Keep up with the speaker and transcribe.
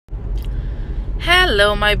Hello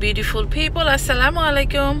my beautiful people, আসসালামু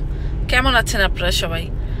আলাইকুম। কেমন আছেন আপনারা সবাই?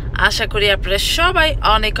 আশা করি আপনারা সবাই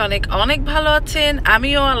অনেক অনেক অনেক ভালো আছেন।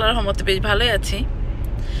 আমিও আল্লাহর রহমতে বেশ ভালোই আছি।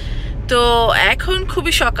 তো এখন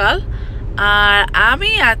খুবই সকাল, আর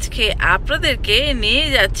আমি আজকে আপনাদেরকে নিয়ে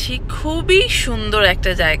যাচ্ছি খুবই সুন্দর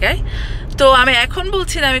একটা জায়গায়। তো আমি এখন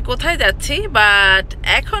বলছি না আমি কোথায় যাচ্ছি, বাট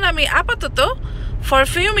এখন আমি আপাতত ফর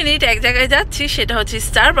ফিউ মিনিট এক জায়গায় যাচ্ছি, সেটা হচ্ছে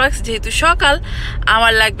স্টারবাক্স। যেহেতু সকাল,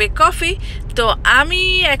 আমার লাগবে কফি, তো আমি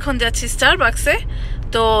এখন যাচ্ছি স্টারবাক্সে।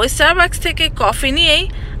 তো স্টারবাক্স থেকে কফি নিয়েই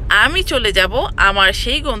আমি চলে যাব আমার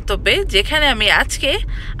সেই গন্তব্যে, যেখানে আমি আজকে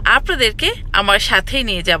আপনাদেরকে আমার সাথেই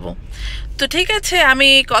নিয়ে যাব। তো ঠিক আছে, আমি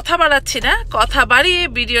কথা বাড়াচ্ছি না, কথা বাড়িয়ে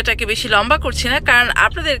ভিডিওটাকে বেশি লম্বা করছি না, কারণ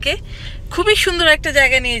আপনাদেরকে খুবই সুন্দর একটা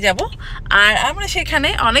জায়গায় নিয়ে যাব, আর আমরা সেখানে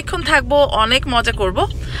অনেকক্ষণ থাকবো, অনেক মজা করব।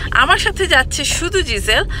 আমার সাথে যাচ্ছে শুধু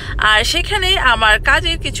জিজেল, আর সেখানে আমার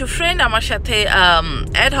কাজের কিছু ফ্রেন্ড আমার সাথে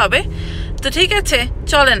অ্যাড হবে। তো ঠিক আছে,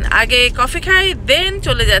 চলেন আগে কফি খাই, দেন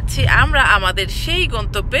চলে যাচ্ছি আমরা আমাদের সেই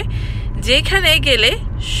গন্তব্যে, যেখানে গেলে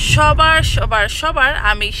সবার সবার সবার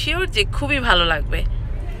আমি শিওর যে খুবই ভালো লাগবে।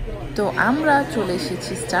 তো আমরা চলে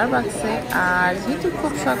এসেছি স্টারবাক্সে, আর যেহেতু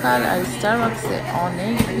খুব সকাল আর স্টারবাক্সে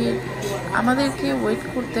অনেক ভিড়, আমাদেরকে ওয়েট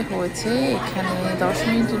করতে হয়েছে এখানে 10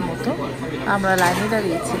 মিনিটের মতো। আমরা লাইনে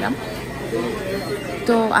দাঁড়িয়েছিলাম।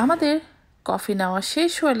 তো আমাদের কফি নেওয়া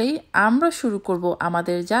শেষ হলেই আমরা শুরু করব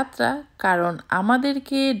আমাদের যাত্রা, কারণ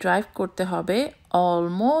আমাদেরকে ড্রাইভ করতে হবে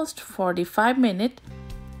অলমোস্ট 45 মিনিট।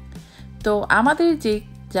 তো আমাদের যে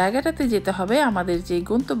জায়গাটাতে যেতে হবে, আমাদের যে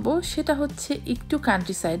গন্তব্য, সেটা হচ্ছে একটু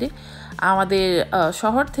কান্ট্রি সাইডে, আমাদের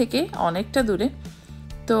শহর থেকে অনেকটা দূরে।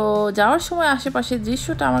 তো যাওয়ার সময় আশেপাশের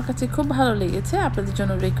দৃশ্যটা আমার কাছে খুব ভালো লেগেছে, আপনাদের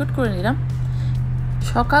জন্য রেকর্ড করে নিলাম।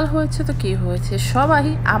 সকাল হয়েছে তো কী হয়েছে, সবাই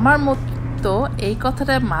আমার মতো এই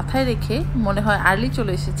কথাটা মাথায় রেখে মনে হয় আর্লি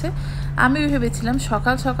চলে এসেছে। আমিও ভেবেছিলাম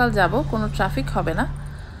সকাল সকাল যাব, কোনো ট্রাফিক হবে না।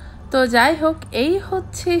 তো যাই হোক, এই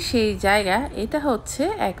হচ্ছে সেই জায়গা। এটা হচ্ছে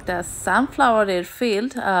একটা সানফ্লাওয়ারের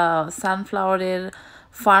ফিল্ড, সানফ্লাওয়ারের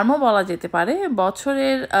ফার্মও বলা যেতে পারে।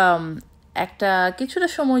 বছরের একটা কিছুটা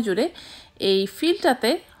সময় জুড়ে এই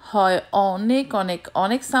ফিল্ডটাতে হয় অনেক অনেক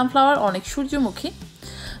অনেক সানফ্লাওয়ার, অনেক সূর্যমুখী।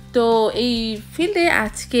 তো এই ফিল্ডে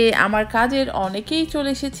আজকে আমার কাজের অনেকেই চলে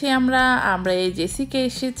এসেছি। আমরা এই জেসিকে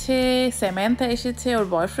এসেছে, স্যামান্থা এসেছে, ওর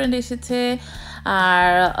বয়ফ্রেন্ড এসেছে, আর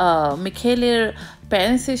মিখেলের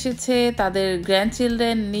প্যারেন্টস এসেছে, তাদের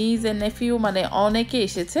গ্র্যান্ডচিলড্রেন, নিজ অ্যান্ড নেফিউ, মানে অনেকে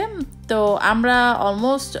এসেছে। তো আমরা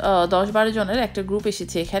অলমোস্ট 10-12 জনের একটা গ্রুপ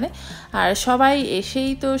এসেছে এখানে, আর সবাই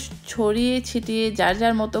এসেই তো ছড়িয়ে ছিটিয়ে যার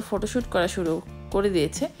যার মতো ফটোশ্যুট করা শুরু করে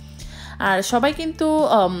দিয়েছে। আর সবাই কিন্তু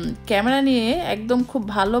ক্যামেরা নিয়ে একদম খুব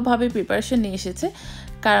ভালোভাবে প্রিপারেশন নিয়ে এসেছে,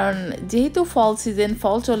 কারণ যেহেতু ফল সিজন,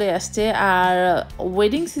 ফল চলে আসছে, আর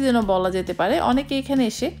ওয়েডিং সিজনও বলা যেতে পারে। অনেকে এখানে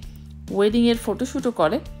এসে ওয়েডিংয়ের ফটোশ্যুটও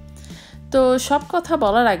করে। তো সব কথা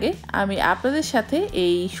বলার আগে আমি আপনাদের সাথে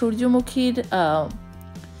এই সূর্যমুখীর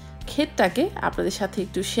ক্ষেতটাকে আপনাদের সাথে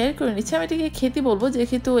একটু শেয়ার করে নিচ্ছি। আমি এটাকে ক্ষেতি বলবো,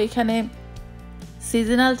 যেহেতু এখানে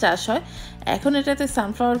সিজনাল চাষ হয়। এখন এটাতে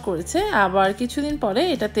সানফ্লাওয়ার করেছে, আবার কিছুদিন পরে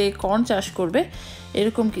এটাতে কর্ন চাষ করবে,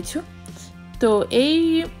 এরকম কিছু। তো এই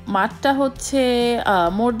মাঠটা হচ্ছে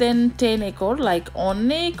মোর দেন 10 একর, লাইক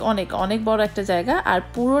অনেক অনেক অনেক বড় একটা জায়গা, আর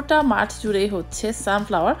পুরোটা মাঠ জুড়েই হচ্ছে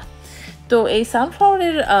সানফ্লাওয়ার। তো এই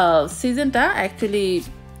সানফ্লাওয়ারের সিজনটা অ্যাকচুয়ালি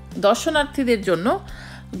দর্শনার্থীদের জন্য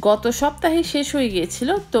গত সপ্তাহে শেষ হয়ে গিয়েছিল।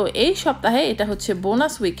 তো এই সপ্তাহে এটা হচ্ছে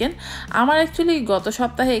বোনাস উইকেন্ড। আমার অ্যাকচুয়ালি গত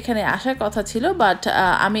সপ্তাহে এখানে আসার কথা ছিল, বাট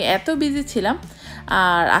আমি এত বিজি ছিলাম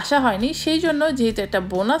আর আসা হয়নি। সেই জন্য যেহেতু একটা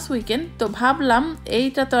বোনাস উইকেন্ড, তো ভাবলাম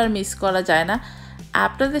এইটা তো আর মিস করা যায় না,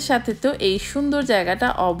 আপনাদের সাথে তো এই সুন্দর জায়গাটা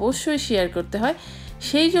অবশ্যই শেয়ার করতে হয়।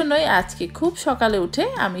 সেই জন্যই আজকে খুব সকালে উঠে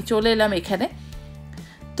আমি চলে এলাম এখানে।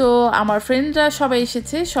 তো আমার ফ্রেন্ডরা সবাই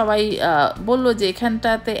এসেছে, সবাই বলল যে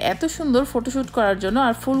এখানটাতে এত সুন্দর ফটোশ্যুট করার জন্য,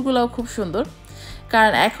 আর ফুলগুলাও খুব সুন্দর,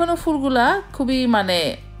 কারণ এখনও ফুলগুলা খুবই মানে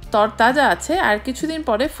তরতাজা আছে, আর কিছুদিন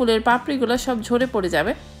পরে ফুলের পাপড়িগুলো সব ঝরে পড়ে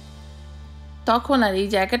যাবে, তখন আর এই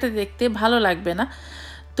জায়গাটা দেখতে ভালো লাগবে না।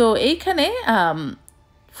 তো এইখানে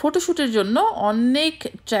ফটোশ্যুটের জন্য অনেক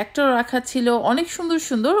ট্র্যাক্টর রাখা ছিল, অনেক সুন্দর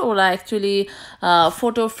সুন্দর। ওরা অ্যাকচুয়ালি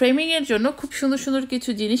ফটো ফ্রেমিংয়ের জন্য খুব সুন্দর সুন্দর কিছু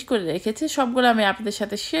জিনিস করে রেখেছে, সবগুলো আমি আপনাদের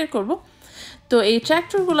সাথে শেয়ার করব। তো এই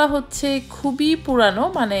ট্র্যাক্টরগুলো হচ্ছে খুবই পুরানো,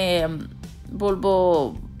 মানে বলবো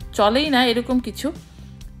চলেই না এরকম কিছু।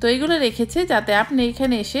 তো এইগুলো রেখেছে যাতে আপনি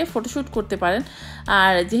এখানে এসে ফটোশ্যুট করতে পারেন।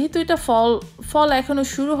 আর যেহেতু এটা ফল এখনও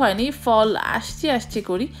শুরু হয়নি, ফল আসছে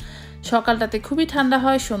করি, সকালটাতে খুবই ঠান্ডা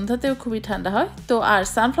হয়, সন্ধ্যাতেও খুবই ঠান্ডা হয়। তো আর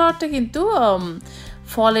সানফ্লাওয়ারটা কিন্তু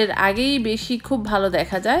ফলের আগেই বেশি খুব ভালো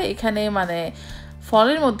দেখা যায় এখানে, মানে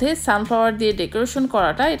ফলের মধ্যে সানফ্লাওয়ার দিয়ে ডেকোরেশন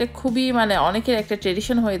করাটা, এটা খুবই মানে অনেকের একটা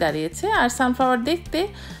ট্রেডিশন হয়ে দাঁড়িয়েছে। আর সানফ্লাওয়ার দেখতে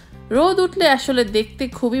রোদ উঠলে আসলে দেখতে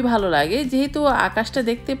খুবই ভালো লাগে, যেহেতু আকাশটা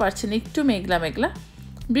দেখতে পাচ্ছেন একটু মেঘলা মেঘলা,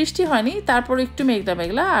 বৃষ্টি হয়নি, তারপর একটু মেঘলা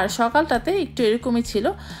মেঘলা, আর সকালটাতে একটু এরকমই ছিল।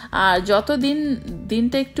 আর যত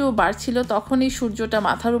দিনটা একটু বাড়ছিল তখনই সূর্যটা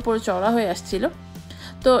মাথার উপর চড়া হয়ে আসছিল।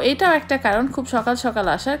 তো এটাও একটা কারণ খুব সকাল সকাল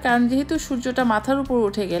আসার, কারণ যেহেতু সূর্যটা মাথার উপর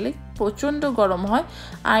উঠে গেলে প্রচণ্ড গরম হয়,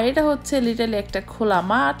 আর এটা হচ্ছে লিটারলি একটা খোলা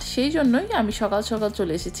মাঠ, সেই জন্যই আমি সকাল সকাল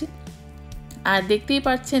চলে এসেছি। আর দেখতেই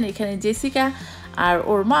পাচ্ছেন এখানে জেসিকা আর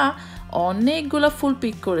ওর মা অনেকগুলো ফুল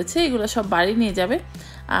পিক করেছে, এগুলো সব বাড়ি নিয়ে যাবে।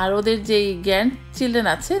 আর ওদের যেই গ্র্যান্ড চিলড্রেন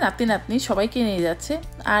আছে, নাতি নাতনি, সবাইকে নিয়ে যাচ্ছে।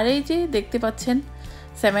 আর এই যে দেখতে পাচ্ছেন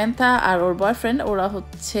স্যামান্থা আর ওর বয়ফ্রেন্ড, ওরা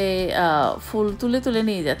হচ্ছে ফুল তুলে তুলে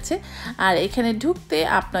নিয়ে যাচ্ছে। আর এখানে ঢুকতে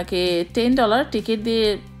আপনাকে $10 টিকিট দিয়ে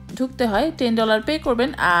ঢুকতে হয়, $10 পে করবেন,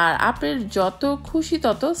 আর আপনার যত খুশি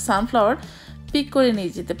তত সানফ্লাওয়ার পিক করে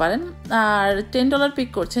নিয়ে যেতে পারেন। আর $10 পিক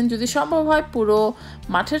করছেন, যদি সম্ভব হয় পুরো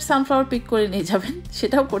মাঠের সানফ্লাওয়ার পিক করে নিয়ে যাবেন,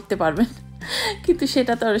 সেটাও করতে পারবেন, কিন্তু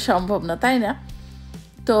সেটা তো আর সম্ভব না, তাই না?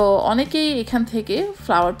 তো অনেকেই এখান থেকে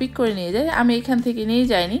ফ্লাওয়ার পিক করে নিয়ে যায়, আমি এখান থেকে নিয়ে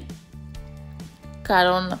যাইনি,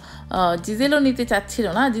 কারণ জিজেলও নিতে চাচ্ছিল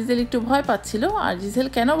না, জিজেল একটু ভয় পাচ্ছিল। আর জিজেল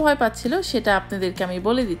কেন ভয় পাচ্ছিল সেটা আপনাদেরকে আমি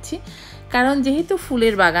বলে দিচ্ছি। কারণ যেহেতু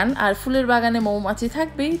ফুলের বাগান, আর ফুলের বাগানে মৌমাছি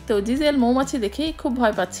থাকবেই, তো জিজেল মৌমাছি দেখেই খুব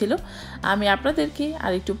ভয় পাচ্ছিল। আমি আপনাদেরকে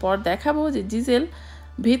আর একটু পর দেখাবো যে জিজেল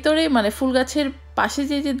ভিতরে মানে ফুল গাছের পাশে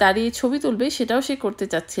যে দাঁড়িয়ে ছবি তুলবে, সেটাও সে করতে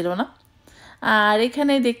চাচ্ছিল না। আর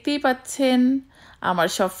এখানে দেখতেই পাচ্ছেন আমার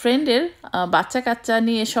সব ফ্রেন্ডের বাচ্চা কাচ্চা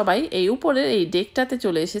নিয়ে সবাই এই উপরের এই ডেকটাতে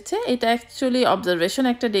চলে এসেছে। এটা অ্যাকচুয়ালি অবজারভেশন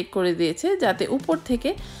একটা ডেক করে দিয়েছে, যাতে উপর থেকে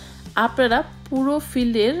আপনারা পুরো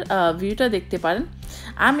ফিল্ডের ভিউটা দেখতে পারেন।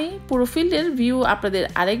 আমি পুরো ফিল্ডের ভিউ আপনাদের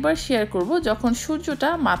আরেকবার শেয়ার করব যখন সূর্যটা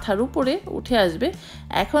মাথার উপরে উঠে আসবে।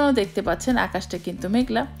 এখনও দেখতে পাচ্ছেন আকাশটা কিন্তু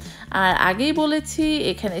মেঘলা। আর আগেই বলেছি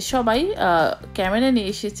এখানে সবাই ক্যামেরা নিয়ে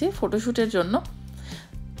এসেছে ফটোশ্যুটের জন্য।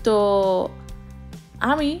 তো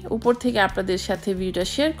আমি উপর থেকে আপনাদের সাথে ভিউটা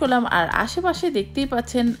শেয়ার করলাম। আর আশেপাশে দেখতেই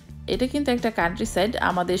পাচ্ছেন এটা কিন্তু একটা কান্ট্রি সাইড,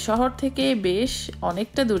 আমাদের শহর থেকে বেশ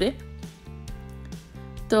অনেকটা দূরে।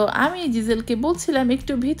 তো আমি জিজেলকে বলছিলাম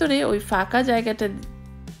একটু ভিতরে ওই ফাঁকা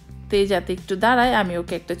জায়গাটাতে যাতে একটু দাঁড়ায়, আমি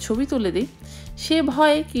ওকে একটা ছবি তুলে দিই। সে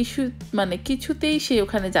ভয়ে কিছুতেই সে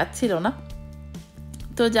ওখানে যাচ্ছিল না।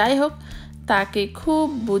 তো যাই হোক, তাকে খুব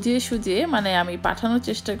বুঝিয়ে সুঝিয়ে আমি পাঠানোর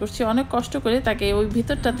চেষ্টা করছি, অনেক কষ্ট করে তাকে ওই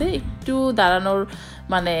ভিতরটাতে একটু দাঁড়ানোর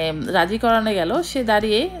রাজি করানো গেল। সে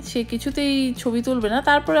দাঁড়িয়ে সে কিছুতেই ছবি তুলবে না।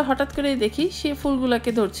 তারপরে হঠাৎ করে দেখি সে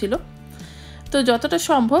ফুলগুলোকে ধরছিল। তো যতটা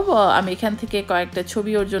সম্ভব আমি এখান থেকে কয়েকটা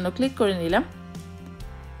ছবি ওর জন্য ক্লিক করে নিলাম।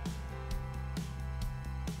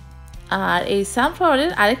 আর এই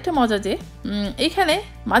সানফ্লাওয়ারের আরেকটা মজা যে এখানে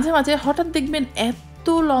মাঝে মাঝে হঠাৎ দেখবেন এত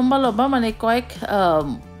লম্বা লম্বা কয়েক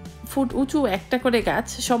ফুট উঁচু একটা করে গাছ,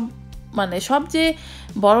 সব যে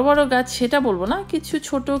বড় বড় গাছ সেটা বলবো না, কিছু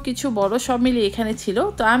ছোট কিছু বড় সব মিলিয়ে এখানে ছিল।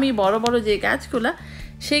 তো আমি বড় বড় যে গাছগুলা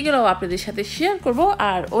সেগুলোও আপনাদের সাথে শেয়ার করব।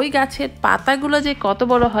 আর ওই গাছের পাতাগুলো যে কত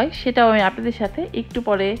বড় হয় সেটাও আমি আপনাদের সাথে একটু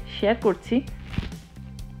পরে শেয়ার করছি।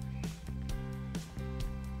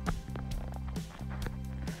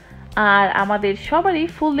 আর আমাদের সবারই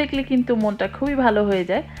ফুল দেখলে কিন্তু মনটা খুবই ভালো হয়ে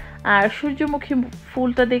যায়। আর সূর্যমুখী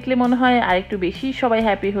ফুলটা দেখলে মনে হয় আরেকটু বেশি সবাই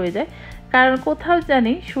হ্যাপি হয়ে যায়, কারণ কোথাও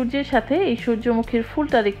জানি সূর্যের সাথে এই সূর্যমুখীর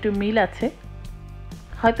ফুলটার একটু মিল আছে,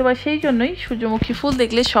 হয়তোবা সেই জন্যই সূর্যমুখী ফুল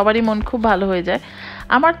দেখলে সবারই মন খুব ভালো হয়ে যায়।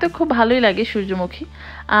 আমার তো খুব ভালোই লাগে সূর্যমুখী।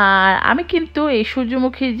 আর আমি কিন্তু এই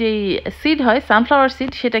সূর্যমুখীর যেই সিড হয় সানফ্লাওয়ার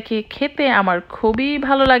সিড, সেটাকে খেতে আমার খুবই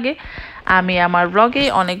ভালো লাগে। আমি আমার ব্লগে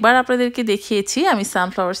অনেকবার আপনাদেরকে দেখিয়েছি আমি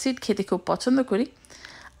সানফ্লাওয়ার সিড খেতে খুব পছন্দ করি।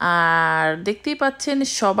 আর দেখতেই পাচ্ছেন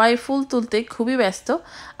সবাই ফুল তুলতে খুবই ব্যস্ত।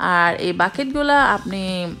 আর এই বাকেটগুলো আপনি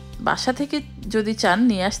বাসা থেকে যদি চান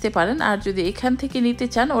নিয়ে আসতে পারেন, আর যদি এখান থেকে নিতে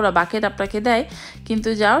চান ওরা বাকেট আপনাকে দেয়, কিন্তু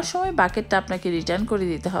যাওয়ার সময় বাকেটটা আপনাকে রিটার্ন করে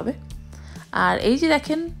দিতে হবে। আর এই যে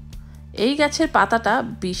দেখেন এই গাছের পাতাটা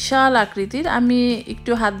বিশাল আকৃতির, আমি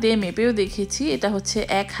একটু হাত দিয়ে মেপেও দেখেছি, এটা হচ্ছে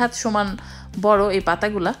 1 হাত সমান বড় এই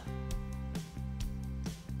পাতাগুলা।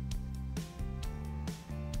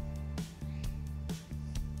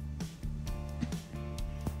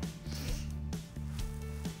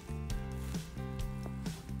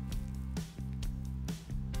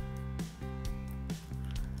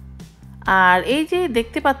 আর এই যে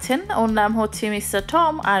দেখতে পাচ্ছেন ওর নাম হচ্ছে মিস্টার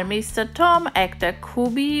টম। আর মিস্টার টম একটা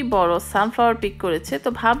খুবই বড় সানফ্লাওয়ার পিক করেছে। তো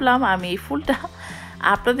ভাবলাম আমি এই ফুলটা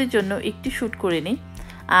আপনাদের জন্য একটু শ্যুট করে নিই।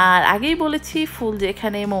 আর আগেই বলেছি ফুল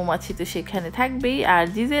যেখানে মৌমাছি তো সেখানে থাকবেই। আর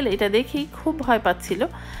জিজেল এটা দেখেই খুব ভয় পাচ্ছিল,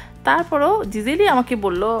 তারপরও জিজেলই আমাকে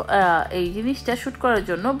বলল এই জিনিসটা শ্যুট করার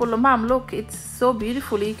জন্য, বললো মাম look it's so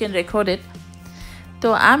beautiful, you can record ইট। তো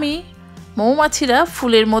আমি মৌমাছিরা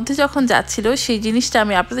ফুলের মধ্যে যখন যাচ্ছিল সেই জিনিসটা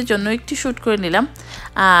আমি আপনাদের জন্য একটু শ্যুট করে নিলাম।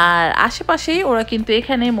 আর আশেপাশেই ওরা কিন্তু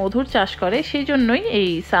এখানে মধুর চাষ করে, সেই জন্যই এই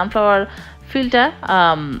সানফ্লাওয়ার ফিল্ডটা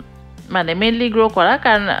মানে মেনলি গ্রো করা,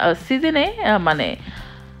 কারণ সিজনে মানে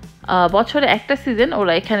বছরে একটা সিজন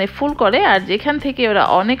ওরা এখানে ফুল করে, আর যেখান থেকে ওরা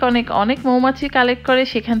অনেক অনেক অনেক মৌমাছি কালেক্ট করে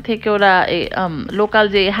সেখান থেকে ওরা এই লোকাল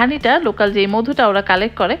যে হানিটা, লোকাল যে মধুটা ওরা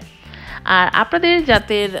কালেক্ট করে। আর আপনাদের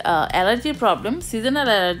যাদের অ্যালার্জির প্রবলেম, সিজনাল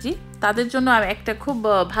অ্যালার্জি, তাদের জন্য আমি একটা খুব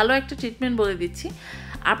ভালো একটা ট্রিটমেন্ট বলে দিচ্ছি।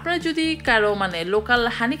 আপনারা যদি কারো মানে লোকাল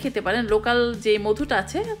হানি খেতে পারেন, লোকাল যে মধুটা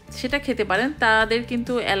আছে সেটা খেতে পারেন, তাদের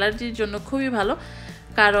কিন্তু অ্যালার্জির জন্য খুবই ভালো,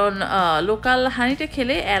 কারণ লোকাল হানিটা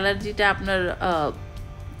খেলে অ্যালার্জিটা আপনার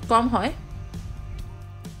কম হয়।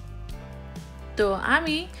 তো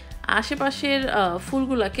আমি আশেপাশের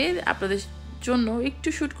ফুলগুলোকে আপনাদের জন্য একটু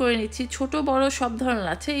শ্যুট করে নিচ্ছি। ছোট বড় সব ধরনের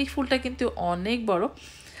আছে, এই ফুলটা কিন্তু অনেক বড়।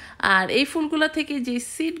 আর এই ফুলগুলা থেকে যে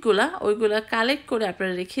সিডগুলা ওইগুলা কালেক্ট করে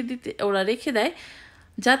আপনারা ওরা রেখে দেয়,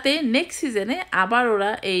 যাতে নেক্সট সিজনে আবার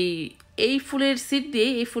ওরা এই ফুলের সিড দিয়ে,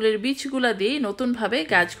 এই ফুলের বীজগুলা দিয়ে নতুনভাবে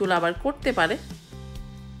গাছগুলো আবার করতে পারে।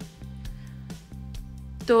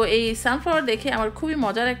 তো এই সানফ্লাওয়ার দেখে আমার খুবই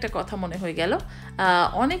মজার একটা কথা মনে হয়ে গেল।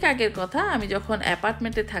 অনেক আগের কথা, আমি যখন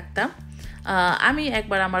অ্যাপার্টমেন্টে থাকতাম, আমি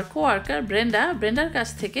একবার আমার কোয়ার্কার ব্রেন্ডার কাছ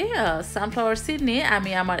থেকে সানফ্লাওয়ার সিড নিয়ে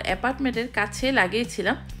আমি আমার অ্যাপার্টমেন্টের কাছে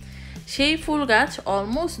লাগিয়েছিলাম। সেই ফুল গাছ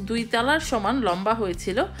অলমোস্ট 2 তলার সমান লম্বা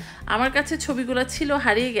হয়েছিল। আমার কাছে ছবিগুলো ছিল,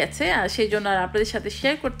 হারিয়ে গেছে, আর সেই জন্য আর আপনাদের সাথে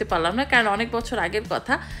শেয়ার করতে পারলাম না, কারণ অনেক বছর আগের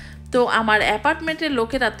কথা। তো আমার অ্যাপার্টমেন্টের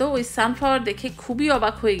লোকেরা তো ওই সানফ্লাওয়ার দেখে খুবই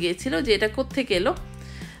অবাক হয়ে গিয়েছিল যে এটা কোত্থেকে এলো।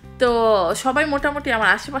 তো সবাই মোটামুটি আমার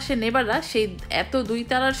আশেপাশে নেবাররা সেই এত 2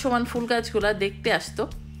 তলার সমান ফুল গাছগুলো দেখতে আসতো।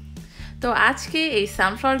 তো আজকে এই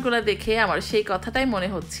সানফ্লাওয়ারগুলো দেখে আমার সেই কথাটাই মনে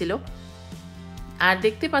হচ্ছিল। আর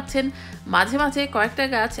দেখতে পাচ্ছেন মাঝে মাঝে কয়েকটা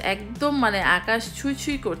গাছ একদম মানে আকাশ ছুঁই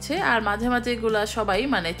ছুঁই করছে, আর মাঝে মাঝে এগুলা সবাই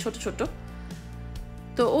মানে ছোট ছোট।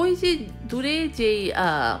 তো ওই যে দূরে যেই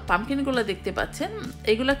পামকিনগুলো দেখতে পাচ্ছেন,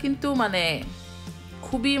 এগুলা কিন্তু মানে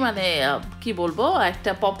খুবই মানে কি বলবো,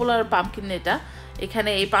 একটা পপুলার পামকিন এটা।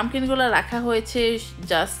 এখানে এই পামকিনগুলো রাখা হয়েছে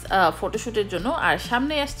জাস্ট ফটোশ্যুটের জন্য। আর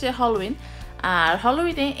সামনে আসছে হ্যালোউইন, আর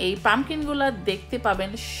হ্যালোউইনে এই পামকিনগুলো দেখতে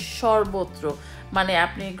পাবেন সর্বত্র। মানে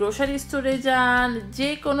আপনি গ্রোসারি স্টোরে যান, যে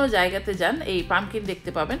কোনো জায়গাতে যান, এই পামকিন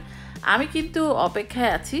দেখতে পাবেন। আমি কিন্তু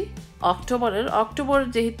অপেক্ষায় আছি অক্টোবর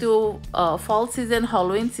যেহেতু ফল সিজন,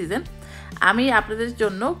 হ্যালোউইন সিজন, আমি আপনাদের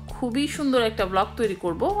জন্য খুবই সুন্দর একটা ব্লগ তৈরি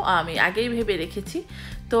করব, আমি আগেই ভেবে রেখেছি।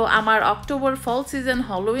 তো আমার অক্টোবর ফল সিজন,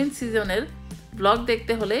 হ্যালোউইন সিজনের ব্লগ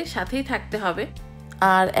দেখতে হলে সাথেই থাকতে হবে।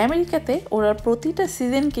 আর আমেরিকাতে ওরা প্রতিটা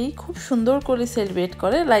সিজনকেই খুব সুন্দর করে সেলিব্রেট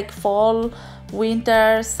করে, লাইক ফল,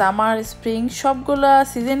 উইন্টার, সামার, স্প্রিং, সবগুলা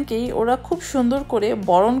সিজনকেই ওরা খুব সুন্দর করে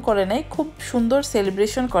বরণ করে নেয়, খুব সুন্দর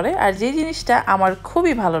সেলিব্রেশন করে। আর যে জিনিসটা আমার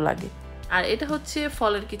খুবই ভালো লাগে, আর এটা হচ্ছে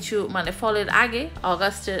ফলের কিছু মানে ফলের আগে,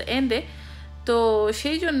 অগাস্টের এন্ডে। তো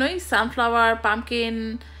সেই জন্যই সানফ্লাওয়ার, পামকিন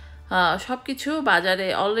সব কিছু বাজারে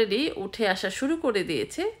অলরেডি উঠে আসা শুরু করে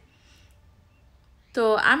দিয়েছে। তো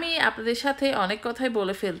আমি আপনাদের সাথে অনেক কথাই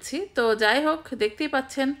বলে ফেলছি। তো যাই হোক, দেখতেই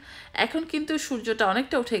পাচ্ছেন এখন কিন্তু সূর্যটা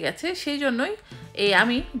অনেকটা উঠে গেছে, সেই জন্যই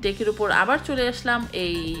আমি ডেকের উপর আবার চলে আসলাম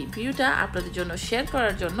এই ভিউটা আপনাদের জন্য শেয়ার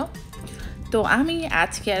করার জন্য। তো আমি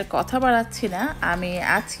আজকে আর কথা বাড়াচ্ছি না, আমি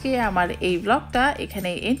আজকে আমার এই ব্লগটা এখানে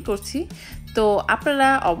এন্ড করছি। তো আপনারা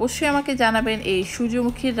অবশ্যই আমাকে জানাবেন এই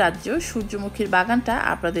সূর্যমুখীর রাজ্য, সূর্যমুখীর বাগানটা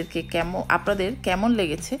আপনাদের কেমন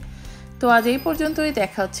লেগেছে। তো আজ এই পর্যন্তই,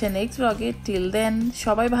 দেখা হচ্ছে নেক্সট ব্লগে। টিল দেন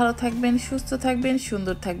সবাই ভালো থাকবেন, সুস্থ থাকবেন,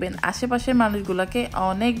 সুন্দর থাকবেন, আশেপাশের মানুষগুলোকে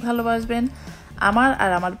অনেক ভালোবাসবেন, আমার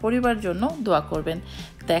আর আমার পরিবার জন্য দোয়া করবেন।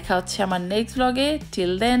 দেখা হচ্ছে আমার নেক্সট ব্লগে।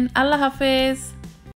 টিল দেন, আল্লাহ হাফেজ।